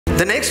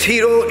The next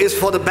hero is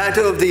for the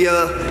Batter of the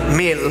Year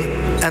male,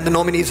 and the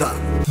nominees are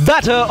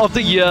Batter of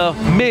the Year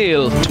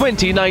Male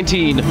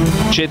 2019,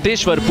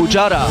 Cheteshwar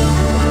Pujara.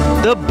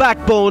 The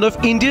backbone of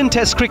Indian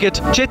Test cricket,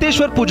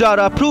 Cheteshwar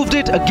Pujara proved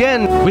it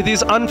again with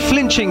his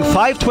unflinching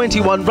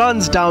 521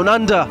 runs down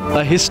under.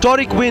 A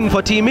historic win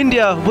for Team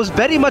India was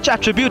very much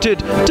attributed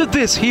to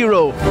this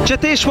hero.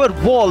 Cheteshwar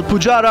Wall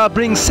Pujara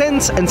brings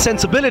sense and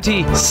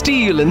sensibility,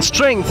 steel and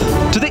strength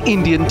to the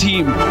Indian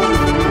team.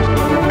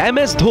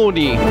 MS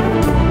Dhoni.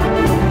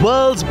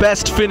 World's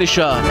best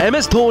finisher,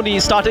 MS Dhoni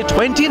started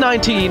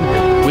 2019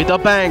 with a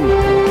bang.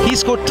 He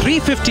scored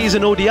 350s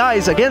in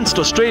ODIs against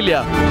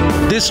Australia.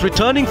 This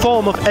returning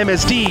form of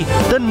MSD,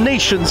 the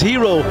nation's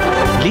hero,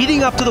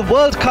 leading up to the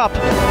World Cup,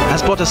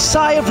 has brought a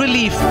sigh of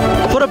relief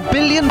for 1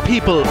 billion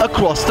people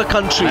across the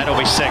country. That'll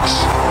be 6.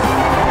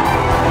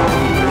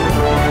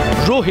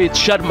 Rohit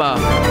Sharma.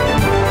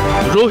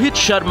 Rohit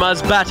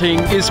Sharma's batting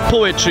is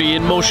poetry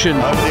in motion.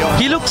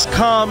 He looks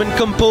calm and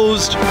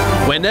composed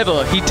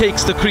whenever he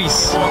takes the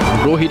crease.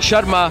 Rohit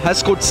Sharma has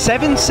scored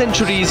 7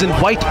 centuries in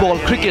white ball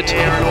cricket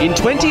in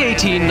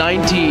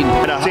 2018-19.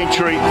 And a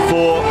century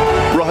for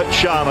Rohit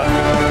Sharma.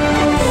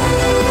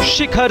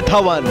 Shikhar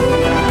Dhawan.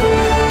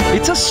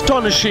 It's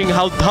astonishing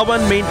how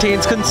Dhawan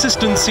maintains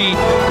consistency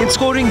in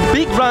scoring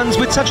big runs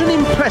with such an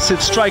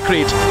impressive strike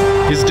rate.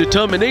 His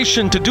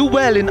determination to do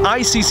well in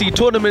ICC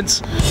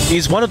tournaments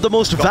is one of the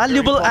most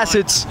valuable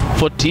assets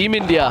for Team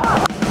India.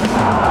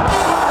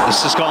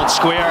 This has gone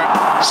square,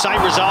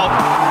 same result,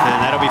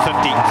 and that'll be 50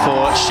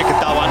 for Shikhar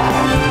Dhawan.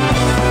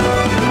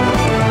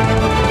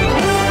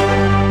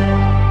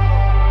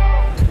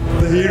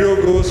 The hero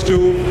goes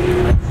to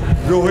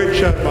Rohit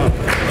Sharma.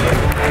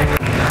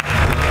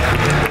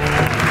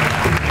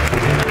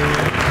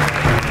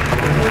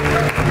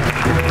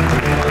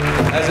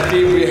 As a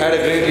team, we had a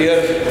great year,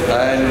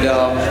 and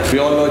we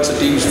all know it's a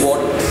team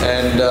sport,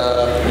 and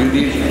you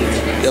need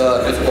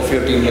the help of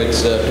your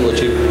teammates to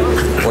achieve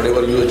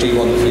whatever you achieve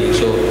on the field.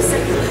 So,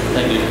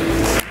 thank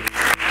you.